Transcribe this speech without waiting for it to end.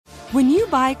When you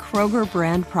buy Kroger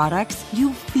brand products,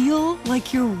 you feel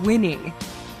like you're winning.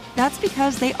 That's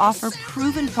because they offer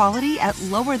proven quality at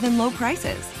lower than low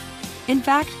prices. In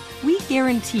fact, we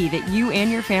guarantee that you and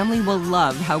your family will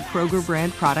love how Kroger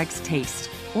brand products taste,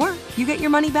 or you get your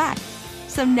money back.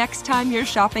 So next time you're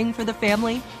shopping for the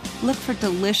family, look for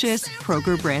delicious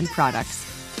Kroger brand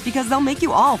products, because they'll make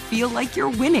you all feel like you're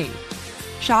winning.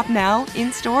 Shop now,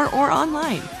 in-store, or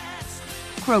online.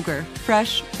 Kroger,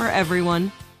 fresh for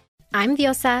everyone. I'm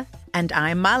Diosa. And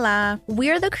I'm Mala.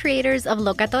 We're the creators of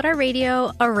Locatora Radio,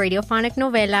 a radiophonic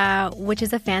novela, which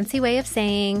is a fancy way of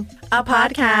saying a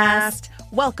podcast.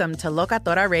 Welcome to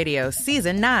Locatora Radio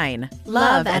Season 9.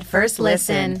 Love at First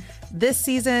Listen. This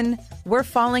season, we're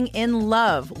falling in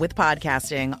love with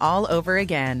podcasting all over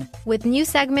again. With new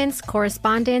segments,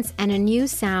 correspondence, and a new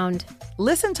sound.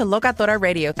 Listen to Locatora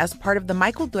Radio as part of the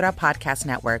My Cultura Podcast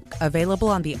Network. Available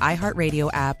on the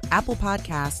iHeartRadio app, Apple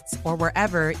Podcasts, or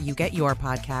wherever you get your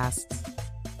podcasts.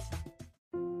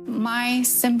 My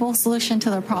simple solution to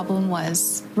the problem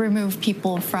was remove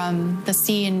people from the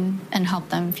scene and help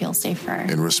them feel safer.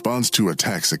 In response to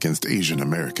attacks against Asian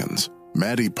Americans,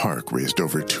 Maddie Park raised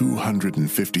over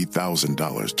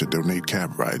 $250,000 to donate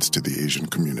cab rides to the Asian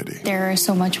community. There is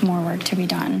so much more work to be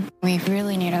done. We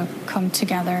really need to come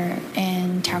together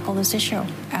and tackle this issue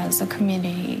as a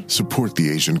community. Support the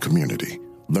Asian community.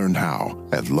 Learn how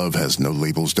at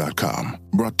lovehasnolabels.com.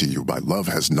 Brought to you by Love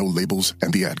Has No Labels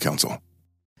and the Ad Council.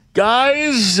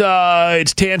 Guys,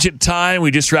 it's Tangent time.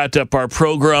 We just wrapped up our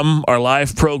program, our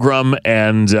live program,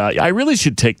 and I really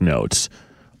should take notes.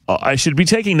 I should be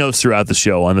taking notes throughout the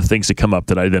show on the things that come up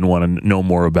that I then want to know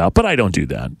more about, but I don't do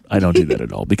that. I don't do that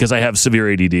at all because I have severe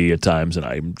ADD at times and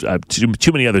I have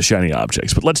too many other shiny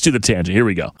objects. But let's do the tangent. Here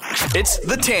we go. It's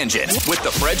The Tangent with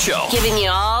The Fred Show. Giving you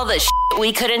all the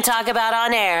we couldn't talk about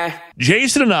on air.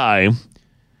 Jason and I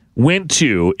went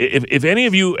to, if any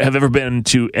of you have ever been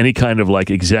to any kind of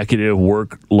like executive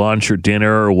work lunch or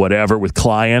dinner or whatever with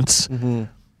clients,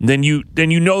 then you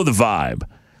know the vibe.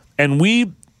 And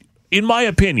in my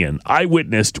opinion, I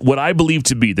witnessed what I believe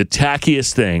to be the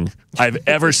tackiest thing I've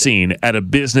ever seen at a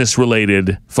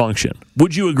business-related function.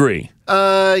 Would you agree?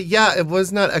 Yeah, it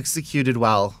was not executed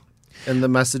well, and the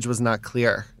message was not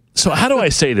clear. So how do I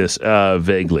say this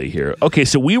vaguely here? Okay,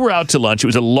 so we were out to lunch. It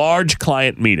was a large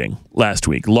client meeting last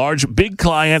week. Big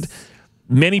client,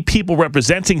 many people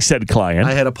representing said client.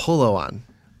 I had a polo on.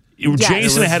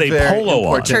 Jason had a polo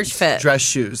on. Church fit. Dress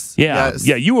shoes. Yeah, yes.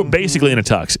 Yeah. You were basically in a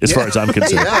tux, as far as I'm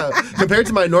concerned. Yeah, compared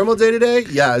to my normal day-to-day,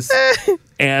 yes.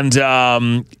 And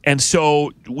so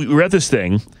we were at this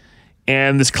thing,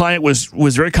 and this client was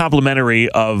very complimentary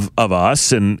of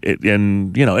us, and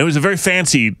you know, it was a very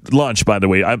fancy lunch, by the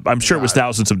way. I'm sure it was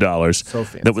thousands of dollars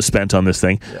that was spent on this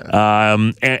thing. Yeah.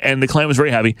 And the client was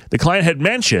very happy. The client had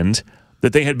mentioned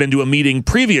that they had been to a meeting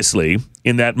previously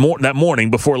in that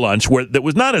morning before lunch that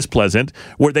was not as pleasant,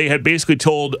 where they had basically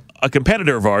told a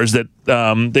competitor of ours that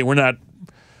they were not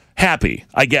happy,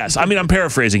 I guess. I mean, I'm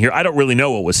paraphrasing here. I don't really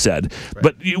know what was said. Right.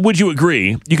 But would you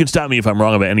agree, you can stop me if I'm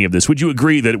wrong about any of this, would you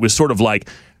agree that it was sort of like,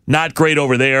 not great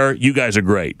over there, you guys are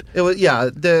great? It was, yeah,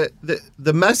 the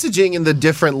messaging in the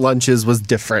different lunches was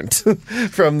different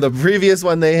from the previous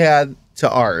one they had to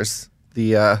ours.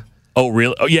 Oh,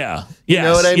 really? Oh, yeah. Yes, you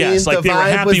know what I mean? Like the they were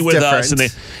happy with different.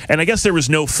 us, and I guess there was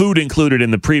no food included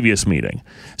in the previous meeting.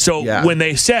 So when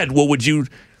they said, well, would you,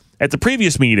 at the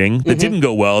previous meeting that didn't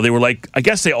go well, they were like, I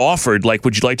guess they offered, like,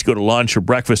 would you like to go to lunch or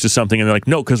breakfast or something? And they're like,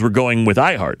 no, because we're going with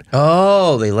iHeart.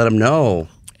 Oh, they let them know.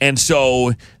 And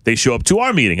so they show up to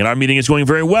our meeting, and our meeting is going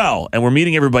very well. And we're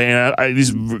meeting everybody, and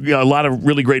a lot of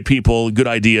really great people, good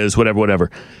ideas, whatever.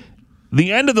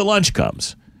 The end of the lunch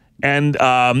comes. And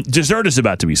dessert is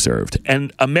about to be served.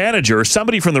 And a manager, or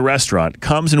somebody from the restaurant,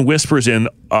 comes and whispers in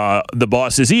the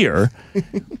boss's ear.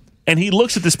 And he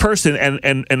looks at this person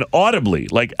and audibly,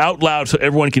 like out loud so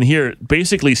everyone can hear it,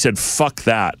 basically said, fuck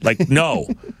that. Like, no.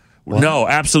 No,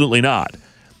 absolutely not.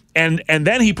 And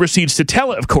then he proceeds to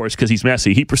tell it, of course, because he's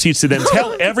messy, he proceeds to then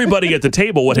tell everybody at the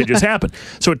table what had just happened.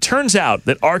 So it turns out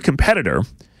that our competitor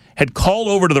had called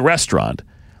over to the restaurant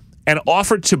and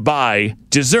offered to buy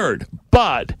dessert,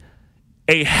 but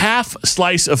a half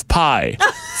slice of pie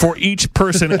for each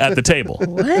person at the table.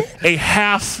 What? A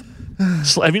half.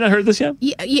 Have you not heard this yet?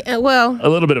 Yeah. Well, a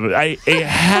little bit of it. A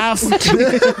half.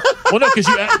 Well, no, because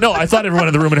I thought everyone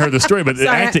in the room had heard the story, but the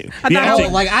acting. I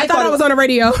thought I was on the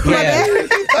radio. Yeah.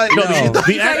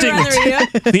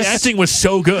 The acting was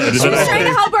so good. She's trying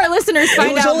to help our listeners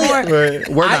find out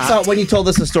more. I thought when you told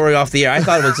us the story off the air, I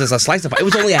thought it was just a slice of pie. It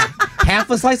was only half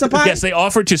a slice of pie? Yes, they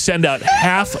offered to send out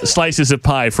half slices of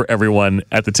pie for everyone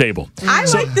at the table. I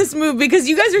like this move because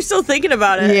you guys are still thinking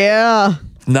about it. Yeah.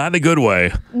 Not in a good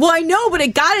way. Well, I know, but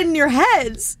it got in your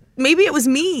heads. Maybe it was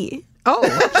me. Oh.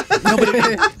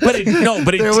 But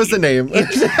there was a name.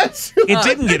 It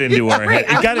didn't get into our head.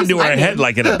 It got into our head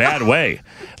like in a bad way.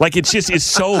 Like it's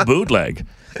so bootleg.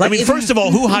 I mean, first of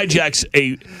all, who hijacks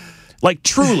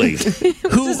truly?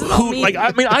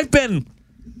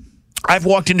 I've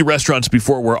walked into restaurants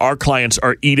before where our clients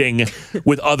are eating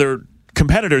with other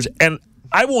competitors, and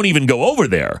I won't even go over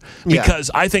there because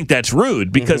I think that's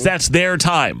rude because that's their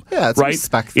time. Yeah, it's right? a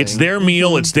respect thing. It's their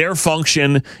meal, it's their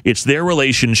function, it's their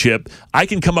relationship. I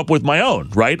can come up with my own,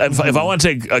 right? If I want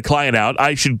to take a client out,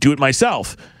 I should do it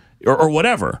myself or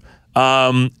whatever.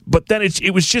 But then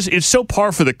it's so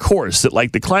par for the course that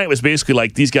like the client was basically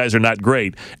like, these guys are not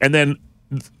great. And then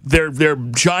their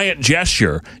giant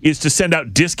gesture is to send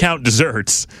out discount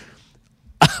desserts.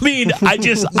 I mean,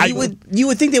 you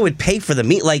would think they would pay for the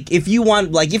meat. Like if you're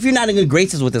not in good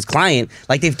graces with this client,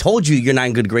 like they've told you you're not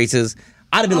in good graces,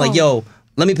 I'd have been like, yo,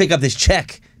 let me pick up this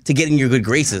check to get in your good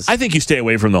graces. I think you stay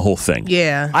away from the whole thing.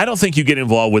 Yeah. I don't think you get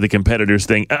involved with the competitors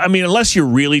thing. I mean, unless you're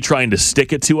really trying to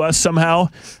stick it to us somehow.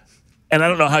 And I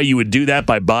don't know how you would do that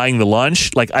by buying the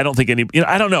lunch. Like, I don't think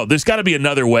I don't know. There's got to be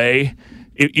another way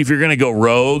if you're going to go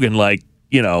rogue and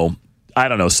I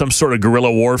don't know, some sort of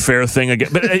guerrilla warfare thing again.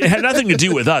 But it had nothing to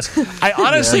do with us. I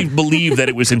honestly believe that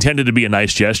it was intended to be a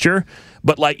nice gesture,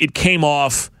 but it came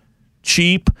off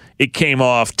cheap, it came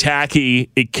off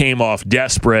tacky, it came off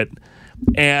desperate.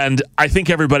 And I think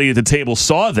everybody at the table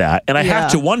saw that. And I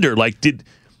have to wonder,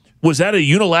 was that a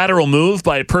unilateral move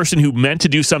by a person who meant to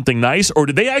do something nice? Or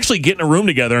did they actually get in a room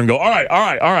together and go, all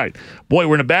right. Boy,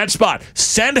 we're in a bad spot.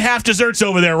 Send half desserts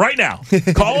over there right now.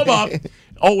 Call them up.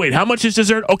 Oh, wait, how much is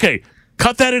dessert? Okay,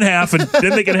 cut that in half and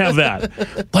then they can have that.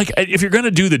 If you're going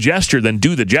to do the gesture, then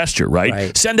do the gesture,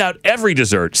 right? Send out every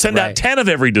dessert. Send out 10 of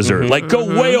every dessert.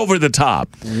 Go way over the top.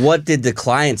 What did the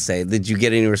client say? Did you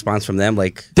get any response from them?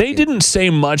 They didn't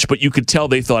say much, but you could tell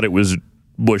they thought it was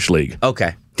Bush League.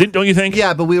 Okay. Don't you think?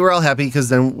 Yeah, but we were all happy because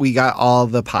then we got all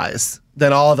the pies.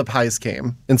 Then all the pies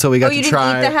came, and so we got to try.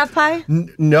 You didn't eat the half pie?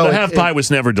 No, the half pie was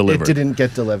never delivered. It didn't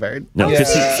get delivered. No, See,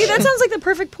 that sounds like the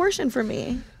perfect portion for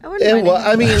me. I wouldn't mind.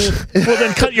 Well,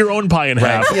 then cut your own pie in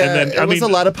half. Yeah, and then, it was a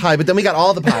lot of pie, but then we got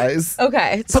all the pies.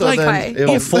 Okay, so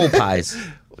pie. Full pies.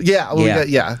 Yeah, we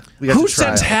got Who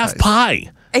sends half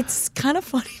pie? It's kind of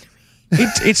funny to me.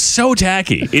 It's so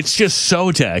tacky. It's just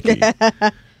so tacky.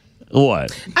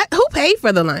 What? Who paid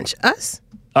for the lunch? Us?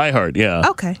 I heard, yeah.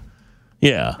 Okay.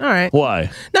 Yeah. All right. Why?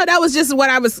 No, that was just what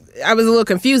I was a little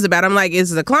confused about. I'm like, is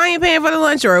the client paying for the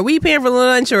lunch, or are we paying for the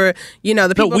lunch, or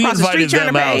the people across the street trying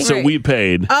to pay? We invited them out, so we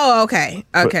paid. Oh, okay.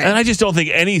 And I just don't think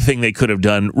anything they could have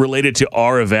done related to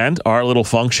our event, our little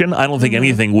function. I don't think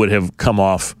anything would have come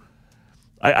off.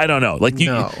 I don't know.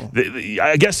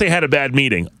 I guess they had a bad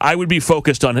meeting. I would be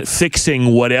focused on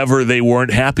fixing whatever they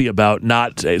weren't happy about,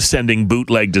 not sending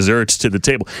bootleg desserts to the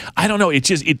table. I don't know. It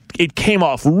just it came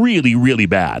off really, really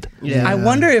bad. Yeah. I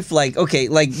wonder if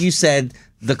you said,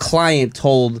 the client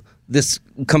told this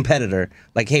competitor,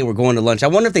 hey, we're going to lunch. I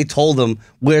wonder if they told them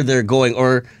where they're going,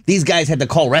 or these guys had to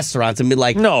call restaurants and be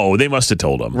like, no, they must have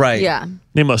told them. Right. Yeah.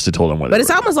 They must have told them where But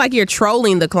it's almost like you're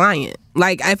trolling the client.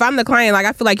 If I'm the client,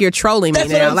 I feel like you're trolling me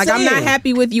now. I'm not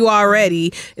happy with you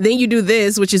already. Then you do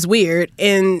this, which is weird,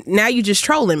 and now you're just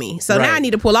trolling me. So now I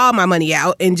need to pull all my money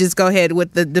out and just go ahead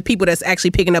with the people that's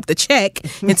actually picking up the check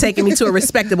and taking me to a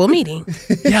respectable meeting.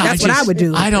 Yeah, that's what I would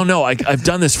do. I don't know. I've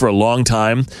done this for a long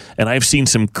time, and I've seen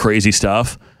some crazy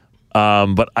stuff.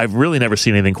 But I've really never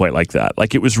seen anything quite like that.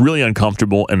 It was really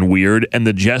uncomfortable and weird, and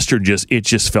the gesture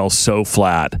just fell so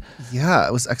flat. Yeah,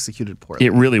 it was executed poorly.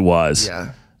 It really was.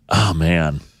 Yeah. Oh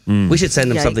man. We should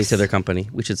send them something to their company.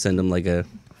 We should send them a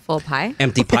full pie,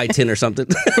 empty pie tin or something.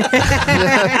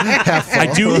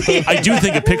 I do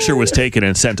think a picture was taken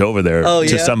and sent over there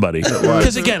to somebody.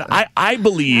 Because again, I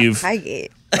believe Piegate.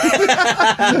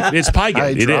 It's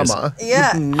Piegate. It is.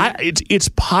 Yeah. It's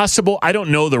possible. I don't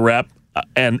know the rep.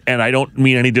 And I don't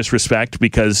mean any disrespect,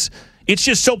 because it's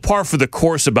just so par for the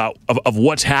course of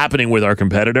what's happening with our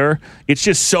competitor. It's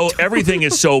just so, everything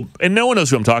is so, and no one knows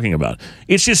who I'm talking about.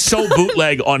 It's just so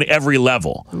bootleg on every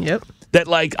level. Yep. That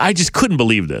I just couldn't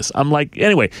believe this. I'm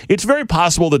anyway, it's very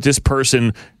possible that this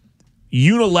person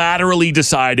unilaterally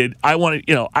decided, I want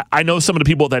to, I know some of the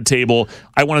people at that table,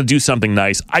 I want to do something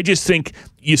nice. I just think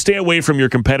you stay away from your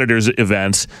competitors'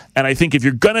 events, and I think if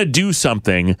you're going to do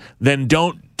something, then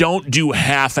don't do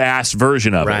half-ass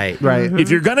version of it. Right.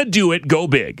 If you're going to do it, go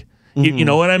big. You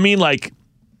know what I mean?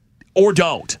 Or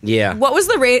don't. Yeah. What was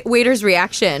the waiter's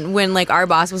reaction when our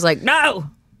boss was like, no,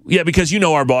 Yeah, because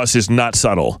our boss is not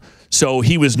subtle. So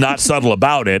he was not subtle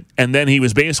about it. And then he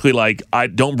was basically like, I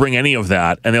don't bring any of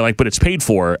that. And they're like, but it's paid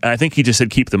for. And I think he just said,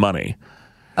 keep the money.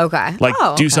 Okay. Like,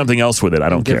 do something else with it. I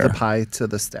don't give care. the pie to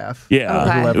the staff.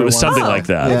 Yeah. It was something like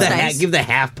that. Yeah. Give the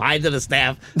half pie to the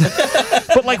staff.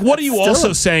 But like, what are you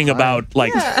also saying about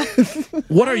like?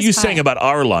 What are you saying about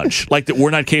our lunch? Like that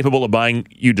we're not capable of buying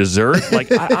you dessert?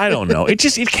 Like I don't know. It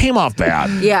came off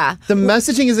bad. Yeah. The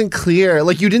messaging isn't clear.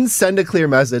 Like you didn't send a clear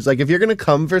message. Like if you're gonna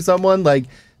come for someone, like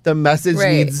the message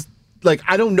needs. Like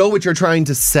I don't know what you're trying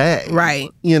to say. Right.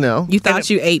 You know. You thought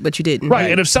you ate, but you didn't.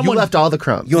 Right. And if someone you left all the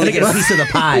crumbs, you only get a piece of the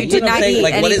pie. You did not eat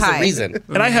like any what is pie. the reason?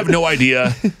 And I have no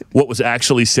idea what was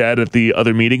actually said at the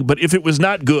other meeting, but if it was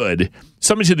not good,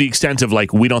 something to the extent of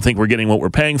like, we don't think we're getting what we're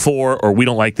paying for, or we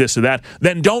don't like this or that,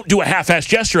 then don't do a half-ass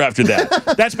gesture after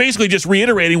that. That's basically just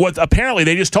reiterating what apparently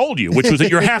they just told you, which was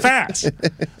that you're half-ass.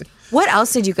 What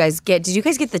else did you guys get? Did you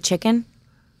guys get the chicken?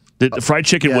 The fried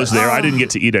chicken was there. I didn't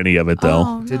get to eat any of it,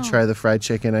 though. Did try the fried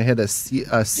chicken. I had a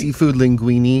seafood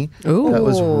linguine. Ooh. That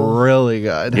was really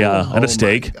good. Yeah, and a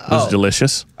steak. It was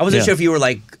delicious. I wasn't sure if you were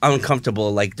like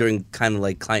uncomfortable like during kind of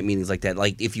like client meetings like that.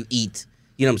 Like if you eat,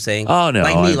 you know what I'm saying? Oh no.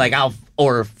 Like me, like I'll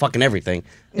order fucking everything.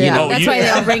 Yeah, that's why they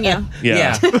all bring you.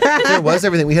 Yeah. There was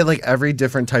everything. We had like every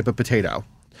different type of potato.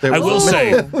 I will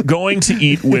say, going to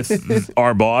eat with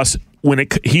our boss,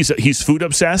 he's food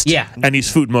obsessed, and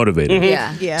he's food motivated.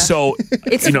 Mm-hmm. Yeah. So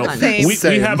it's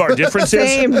we have our differences.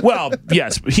 Same. Well,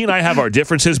 yes, he and I have our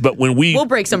differences, but we'll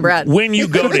break some bread. When you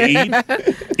go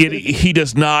to eat, he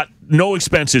does not. No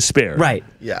expenses spared. Right.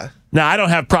 Yeah. Now, I don't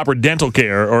have proper dental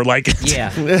care or like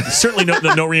certainly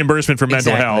no reimbursement for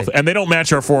mental health, and they don't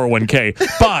match our 401k.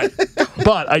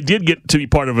 But I did get to be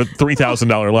part of a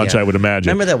 $3,000 lunch, I would imagine.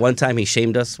 Remember that one time he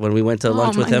shamed us when we went to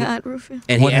lunch with him? God, Rufus.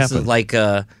 And what he asked us happened? like,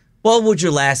 what would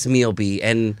your last meal be?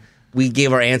 And we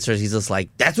gave our answers. He's just like,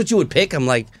 that's what you would pick? I'm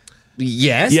like,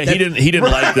 yes. Yeah, he didn't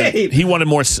like that. He wanted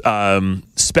more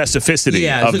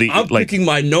specificity of the. I'm picking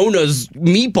my Nona's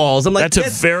meatballs. I'm like, that's a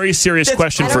very serious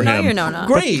question for him. Your Nona.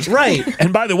 Great, right?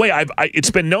 And by the way,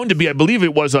 it's been known to be. I believe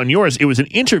it was on yours. It was an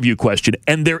interview question,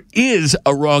 and there is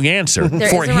a wrong answer There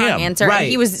for is a him. wrong answer. Right.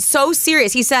 And he was so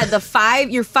serious. He said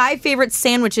your 5 favorite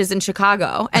sandwiches in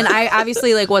Chicago. And I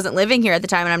obviously like wasn't living here at the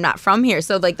time, and I'm not from here,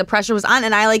 so like the pressure was on.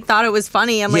 And I like thought it was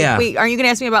funny. I'm like, wait, aren't you gonna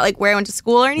ask me about like where I went to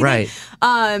school or anything? Right.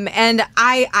 And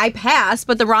I passed,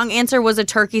 but the wrong answer was a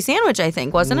turkey sandwich. I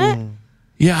think wasn't it?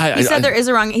 Yeah, He said there is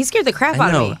a wrong. He scared the crap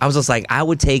out of me. I was just like, I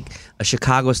would take a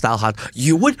Chicago style hot.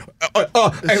 You would?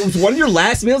 It was one of your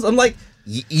last meals. I'm like,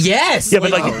 yes. Yeah,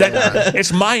 but like that,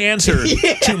 it's my answer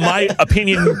to my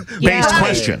opinion-based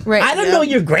question. Right. I don't know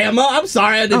your grandma. I'm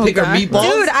sorry I didn't pick her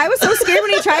meatballs. Dude, I was so scared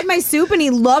when he tried my soup and he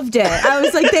loved it. I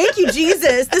was like, thank you,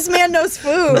 Jesus. This man knows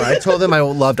food. No, I told him I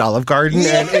loved Olive Garden,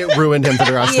 and it ruined him for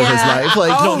the rest of his life.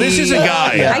 Like, No, this is a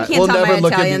guy. I can't tell my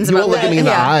Italians you about won't look at me in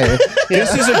the that. eye.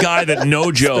 This is a guy that,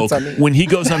 no joke, when he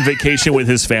goes on vacation with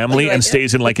his family and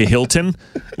stays in like a Hilton,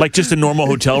 like just a normal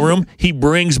hotel room, he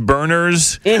brings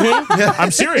burners.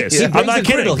 I'm serious. I'm not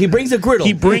kidding. He brings a griddle.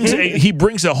 He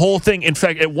brings a whole thing. In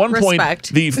fact, at one point,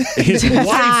 his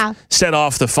wife set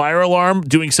off the fire alarm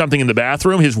doing something in the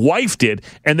bathroom. His wife did,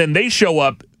 and then they show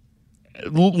up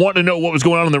wanting to know what was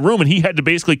going on in the room, and he had to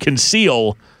basically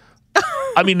conceal.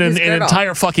 I mean, an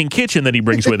entire fucking kitchen that he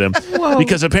brings with him,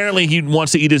 because apparently he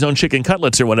wants to eat his own chicken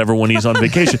cutlets or whatever when he's on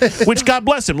vacation. Which, God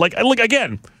bless him. Like, look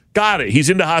again, got it. He's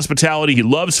into hospitality. He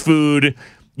loves food.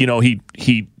 You know, he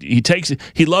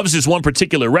loves his one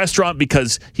particular restaurant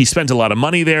because he spends a lot of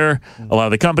money there, a lot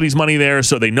of the company's money there,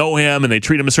 so they know him and they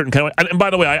treat him a certain kind of way. And by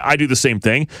the way, I do the same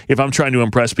thing. If I'm trying to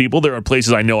impress people, there are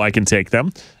places I know I can take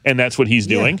them, and that's what he's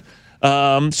doing.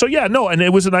 And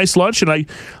it was a nice lunch, and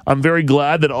I'm very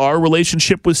glad that our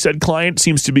relationship with said client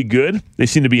seems to be good. They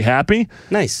seem to be happy.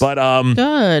 Nice. But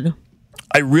Good.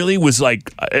 I really was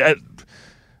like,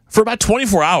 for about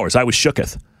 24 hours, I was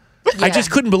shooketh. I just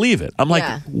couldn't believe it. I'm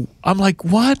like,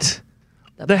 what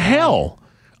the hell?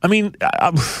 I mean,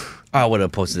 I would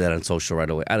have posted that on social right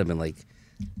away. I'd have been like,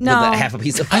 No. half a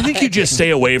piece of pie. I think you just stay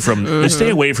away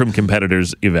from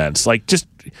competitors' events. Like, just,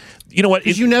 you know what?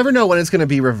 You never know when it's going to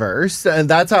be reversed, and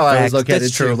that's how I was looking at it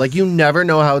too. Like, you never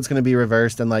know how it's going to be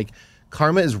reversed, and like,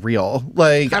 karma is real.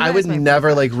 Like, I would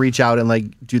never like reach out and like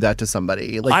do that to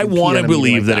somebody. Like, I want to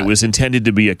believe that it was intended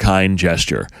to be a kind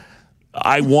gesture.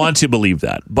 I want to believe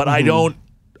that, but I don't.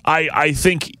 I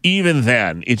think even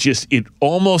then, it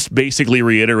almost basically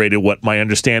reiterated what my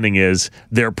understanding is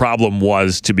their problem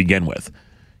was to begin with.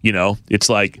 You know, it's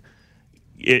like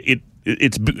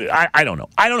I don't know.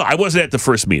 I wasn't at the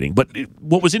first meeting, but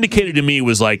what was indicated to me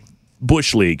was like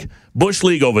Bush League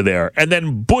over there, and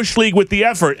then Bush League with the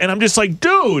effort. And I'm just like,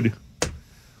 dude.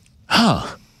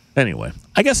 Anyway,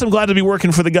 I guess I'm glad to be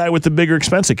working for the guy with the bigger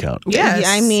expense account. Yes.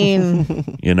 I mean,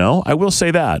 I will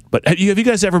say that. But have you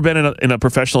guys ever been in a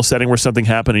professional setting where something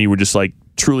happened and you were just like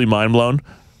truly mind blown?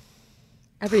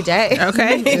 Every day.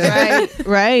 Okay.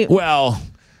 Right. Well,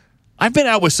 I've been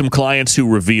out with some clients who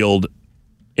revealed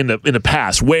in the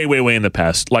past, way in the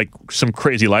past, like some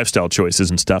crazy lifestyle choices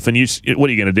and stuff. And what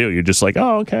are you going to do? You're just like,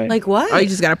 oh, okay. Like what? Oh, you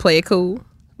just got to play it cool.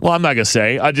 Well, I'm not gonna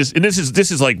say. And this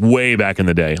is like way back in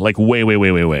the day, like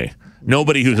way.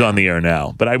 Nobody who's on the air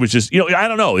now, but I was just, I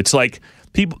don't know. It's like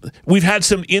people. We've had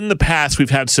some in the past. We've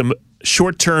had some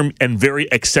short-term and very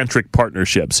eccentric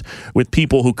partnerships with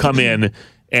people who come in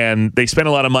and they spend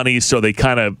a lot of money, so they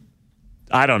kind of,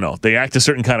 I don't know, they act a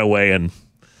certain kind of way, and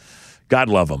God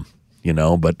love them,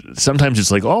 But sometimes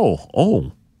it's like,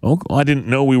 oh. I didn't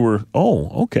know we were.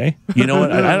 Oh, okay. You know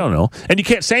what? I don't know. And you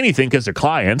can't say anything because they're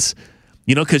clients.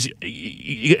 Because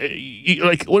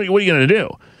like, what are you going to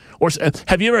do? Or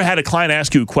have you ever had a client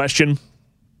ask you a question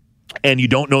and you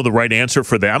don't know the right answer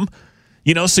for them?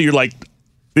 So you're like,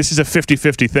 this is a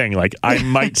 50-50 thing. Like, I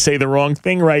might say the wrong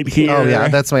thing right here. Oh, yeah.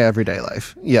 That's my everyday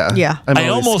life. Yeah. Yeah. I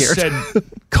almost said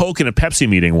Coke in a Pepsi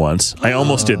meeting once. I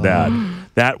almost did that.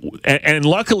 And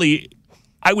luckily,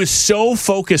 I was so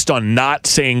focused on not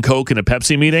saying Coke in a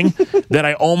Pepsi meeting that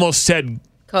I almost said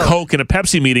Coke in a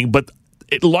Pepsi meeting, but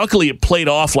luckily it played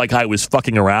off like I was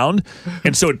fucking around,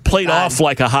 and so it played off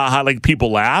like a ha-ha, like people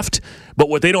laughed. But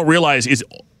what they don't realize is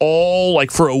all,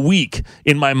 like, for a week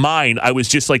in my mind, I was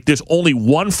just like, there's only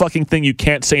one fucking thing you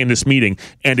can't say in this meeting,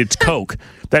 and it's Coke.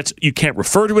 You can't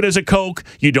refer to it as a Coke.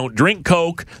 You don't drink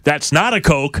Coke. That's not a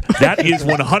Coke. That is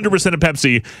 100% a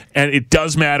Pepsi, and it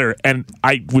does matter. And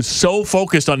I was so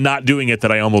focused on not doing it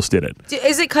that I almost did it.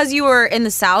 Is it because you were in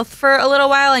the South for a little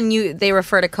while and they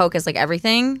refer to Coke as like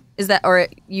everything? Is that, or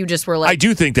you just were like? I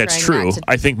do think that's true.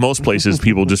 I think most places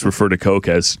people just refer to Coke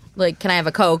as like, can I have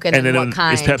a Coke? And then what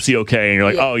kind? Is Pepsi okay? And you're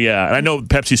like, oh yeah. And I know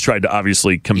Pepsi's tried to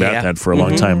obviously combat that for a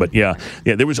long time, but yeah.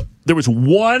 There was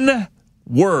one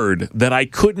word that I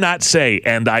could not say,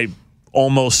 and I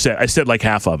said like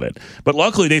half of it, but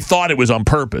luckily they thought it was on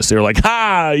purpose. They were like,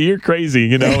 you're crazy,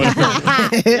 You're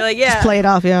like, yeah. Just play it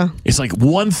off, yeah. It's like,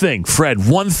 one thing, Fred,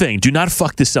 one thing. Do not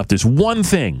fuck this up. There's one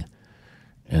thing.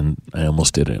 And I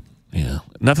almost did it. Yeah.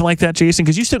 Nothing like that, Jason,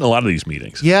 because you sit in a lot of these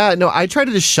meetings. Yeah, no, I try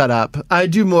to just shut up. I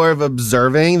do more of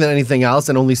observing than anything else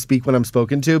and only speak when I'm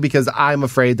spoken to, because I'm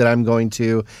afraid that I'm going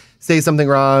to say something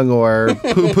wrong or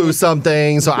poo-poo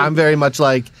something. So I'm very much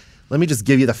like, let me just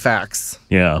give you the facts.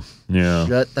 Yeah.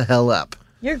 Shut the hell up.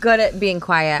 You're good at being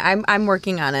quiet. I'm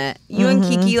working on it. You and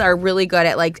Kiki are really good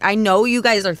at, like, I know you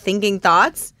guys are thinking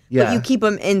thoughts, but you keep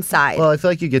them inside. Well, I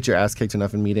feel like you get your ass kicked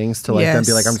enough in meetings to then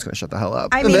be like, I'm just going to shut the hell up.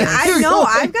 I mean, I know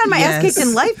I've got my ass kicked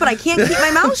in life, but I can't keep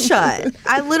my mouth shut.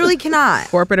 I literally cannot.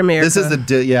 Corporate America. This is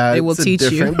they will teach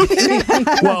you.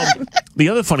 Well, the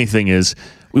other funny thing is,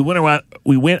 we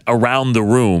went around the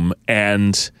room,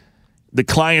 and the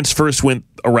clients first went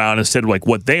around and said like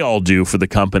what they all do for the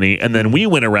company, and then we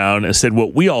went around and said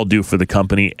what we all do for the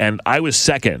company, and I was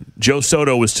second. Joe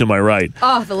Soto was to my right.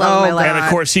 Oh, the love of my life. And of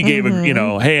course he gave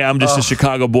hey, I'm just a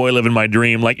Chicago boy living my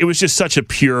dream. Like, it was just such a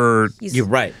pure, you're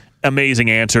right, amazing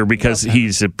answer, because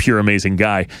he's a pure amazing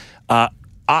guy.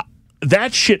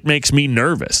 That shit makes me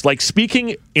nervous. Like,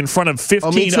 speaking in front of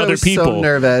 15 other people. So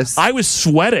nervous. I was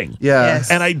sweating. Yeah.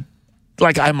 Yes. And I'm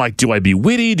like, do I be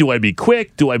witty? Do I be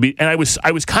quick? And I was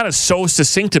kind of so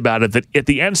succinct about it that at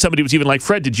the end somebody was even like,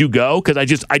 Fred, did you go? Because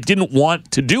I didn't want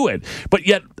to do it. But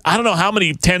yet, I don't know how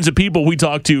many tens of people we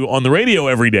talk to on the radio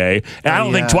every day, and I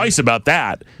don't think twice about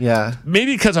that. Yeah.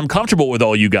 Maybe because I'm comfortable with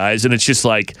all you guys, and it's just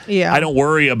like, I don't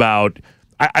worry about,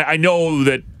 I know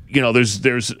that,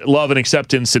 there's love and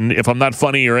acceptance, and if I'm not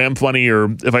funny or am funny,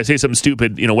 or if I say something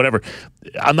stupid, whatever,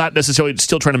 I'm not necessarily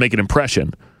still trying to make an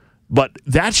impression. But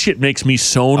that shit makes me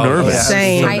so nervous. Yeah.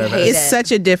 Same. I hate it's such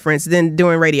a difference than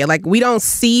doing radio. Like, we don't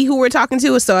see who we're talking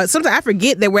to, so sometimes I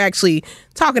forget that we're actually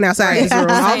talking outside this room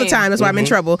all the time. That's why I'm in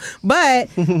trouble. But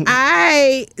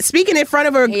speaking in front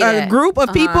of a group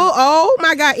of people, oh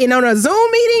my God, and on a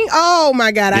Zoom meeting, oh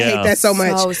my God, I hate that so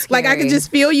much. So like, I can just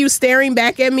feel you staring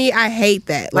back at me. I hate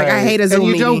that. Like, I hate a Zoom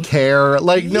meeting. And you don't care.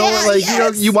 Like,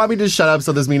 you want me to shut up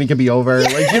so this meeting can be over.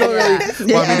 Like, you don't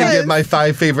really want me to give my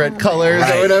 5 favorite colors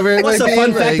or whatever. What's the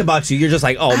fun fact about you? You're just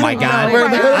like, oh my God,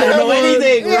 I don't know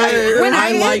anything. Right? When I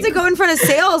had to go in front of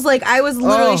sales, like, I was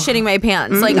literally shitting my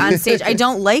pants, like, on stage. I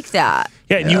don't like that.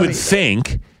 Yeah, and you would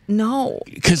think. No.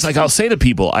 Because, like, I'll say to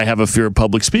people, I have a fear of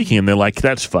public speaking, and they're like,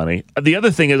 that's funny. The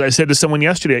other thing is, I said to someone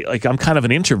yesterday, like, I'm kind of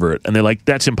an introvert, and they're like,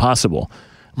 that's impossible.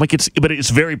 I'm like, but it's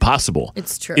very possible.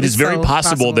 It's true. It is very so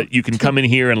possible that you can come in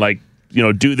here and like,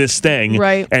 do this thing.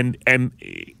 Right. And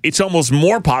it's almost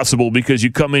more possible because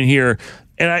you come in here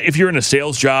and if you're in a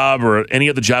sales job or any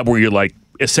other job where you're like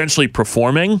essentially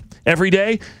performing every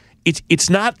day, it's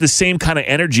not the same kind of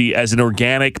energy as an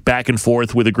organic back and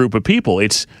forth with a group of people.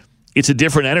 It's a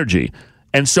different energy.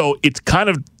 And so it's kind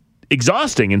of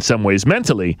exhausting in some ways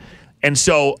mentally. And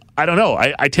so, I don't know,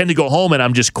 I tend to go home and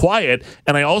I'm just quiet,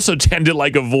 and I also tend to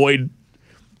like avoid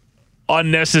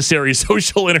unnecessary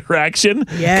social interaction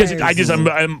because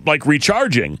I'm like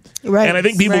recharging. Right. And I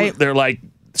think people, they're like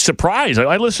surprised.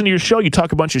 I listen to your show, you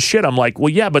talk a bunch of shit. I'm like, well,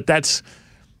 yeah, but that's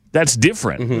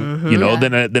different,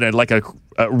 than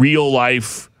a real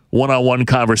life one-on-one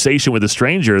conversation with a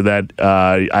stranger that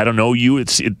I don't know you. I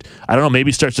don't know. Maybe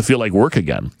it starts to feel like work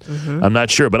again. I'm not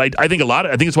sure, but I think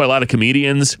it's why a lot of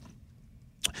comedians,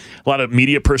 a lot of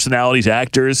media personalities,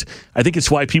 actors, I think it's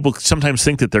why people sometimes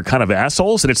think that they're kind of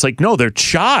assholes, and it's like, no, they're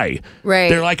shy. Right.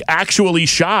 They're like actually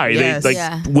shy. Yes.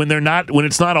 When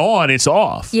it's not on, it's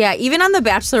off. Yeah, even on The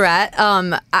Bachelorette,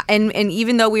 and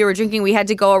even though we were drinking, we had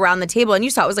to go around the table, and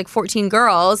you saw it was like 14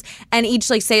 girls, and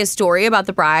each like say a story about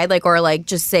the bride, like, or like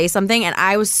just say something, and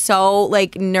I was so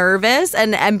like nervous,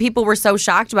 and people were so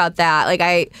shocked about that.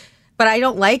 But I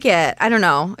don't like it. I don't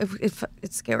know. If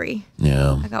it's scary.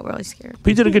 Yeah. I got really scared.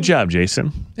 But you did a good job,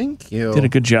 Jason. Thank you. Did a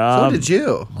good job. So did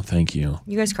you. Well, thank you.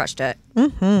 You guys crushed it.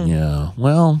 Yeah.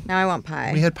 Well. Now I want pie.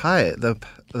 We had pie. The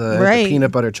Right.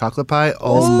 peanut butter chocolate pie.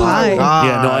 Oh my pie.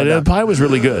 God. Yeah, the pie was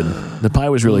really good. The pie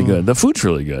was really good. The food's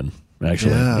really good,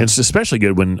 actually. Yeah. It's especially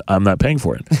good when I'm not paying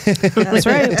for it. That's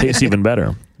right. It tastes even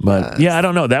better. But yeah, I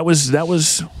don't know. That was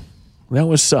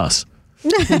sus.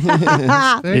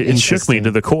 It shook me to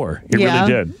the core. It really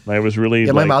did. I was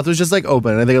really my mouth was just like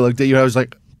open. I think I looked at you and I was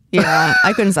like, Yeah,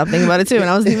 I couldn't stop thinking about it too, and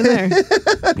I wasn't even there.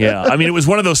 Yeah, I mean, it was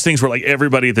one of those things where like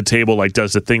everybody at the table like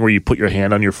does the thing where you put your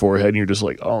hand on your forehead and you're just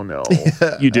like, oh no,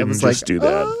 you didn't just do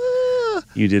that.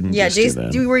 You didn't. Yeah, just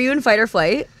do that. Were you in fight or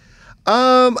flight?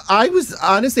 I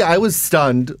was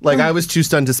stunned. Like I was too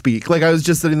stunned to speak. Like I was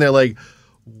just sitting there like,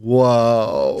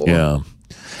 whoa. Yeah,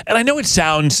 and I know it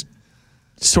sounds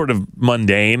sort of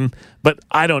mundane, but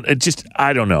I don't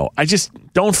know. I just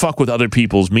don't fuck with other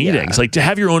people's meetings. Like to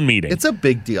have your own meeting. It's a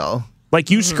big deal.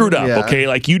 Like you screwed up, okay?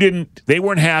 Like they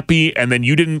weren't happy, and then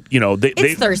you didn't,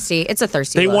 It's thirsty. It's a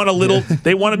thirsty They look. want a little,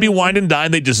 they want to be wined and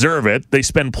dined. They deserve it. They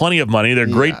spend plenty of money. They're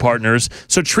great partners.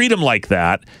 So treat them like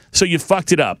that. So you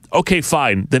fucked it up. Okay,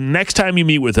 fine. The next time you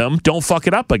meet with them, don't fuck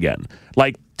it up again.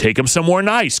 Like take them somewhere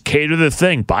nice, cater the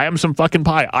thing, buy them some fucking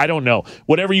pie. I don't know.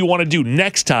 Whatever you want to do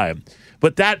next time.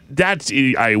 But that's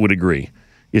I would agree,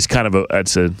 is kind of a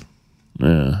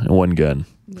one gun.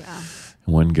 Yeah.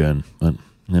 One gun. But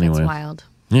anyway. That's wild.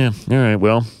 Yeah. All right.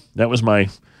 Well, that was my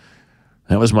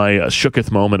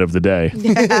shooketh moment of the day.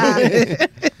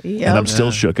 And I'm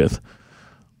still shooketh.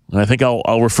 And I think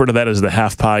I'll refer to that as the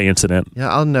half pie incident.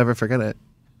 Yeah, I'll never forget it.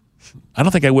 I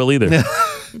don't think I will either.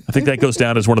 I think that goes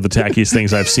down as one of the tackiest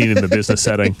things I've seen in the business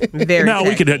setting. Very no,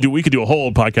 we could do a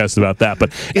whole podcast about that.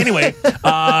 But anyway,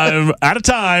 out of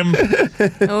time.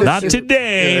 Not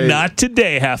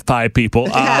today, half pie people.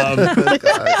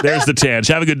 There's the Tange.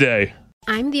 Have a good day.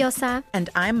 I'm Diosa.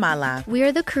 And I'm Mala. We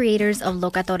are the creators of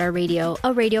Locatora Radio,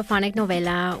 a radiophonic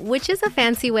novela, which is a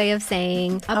fancy way of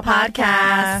saying a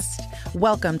podcast.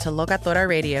 Welcome to Locatora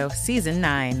Radio, Season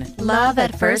 9. Love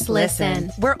at First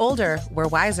Listen. We're older, we're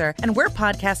wiser, and we're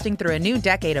podcasting through a new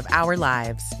decade of our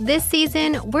lives. This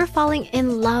season, we're falling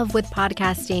in love with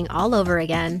podcasting all over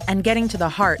again. And getting to the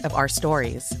heart of our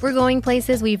stories. We're going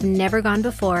places we've never gone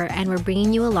before, and we're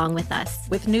bringing you along with us.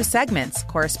 With new segments,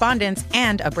 correspondence,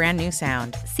 and a brand new sound.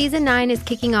 Season 9 is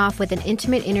kicking off with an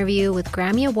intimate interview with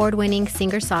Grammy Award-winning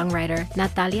singer-songwriter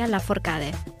Natalia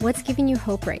Lafourcade. What's giving you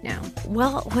hope right now?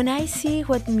 Well, when I see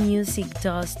what music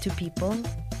does to people,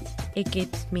 it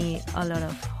gives me a lot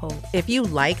of hope. If you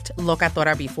liked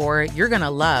Locatora before, you're going to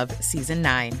love Season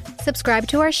 9. Subscribe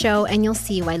to our show and you'll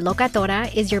see why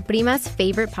Locatora is your prima's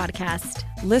favorite podcast.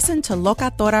 Listen to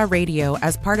Locatora Radio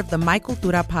as part of the My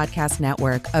Cultura Podcast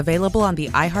Network, available on the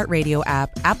iHeartRadio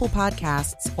app, Apple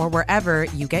Podcasts, or wherever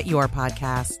you get your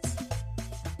podcasts.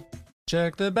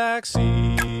 Check the back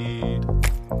seat.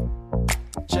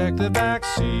 Check the back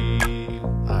seat.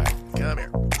 All right, come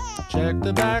here. Check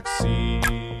the back seat.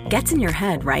 Gets in your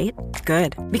head, right?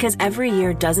 Good. Because every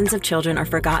year, dozens of children are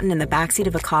forgotten in the backseat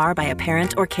of a car by a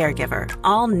parent or caregiver.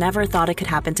 All never thought it could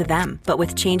happen to them. But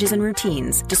with changes in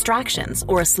routines, distractions,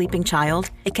 or a sleeping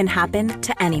child, it can happen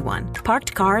to anyone.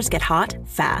 Parked cars get hot,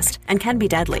 fast, and can be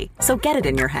deadly. So get it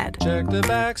in your head. Check the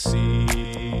back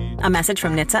seat. A message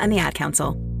from NHTSA and the Ad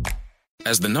Council.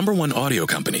 As the #1 audio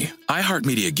company,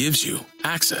 iHeartMedia gives you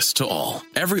access to all.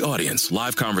 Every audience,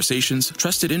 live conversations,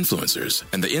 trusted influencers,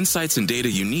 and the insights and data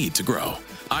you need to grow.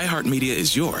 iHeartMedia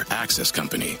is your access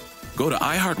company. Go to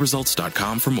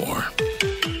iHeartResults.com for more.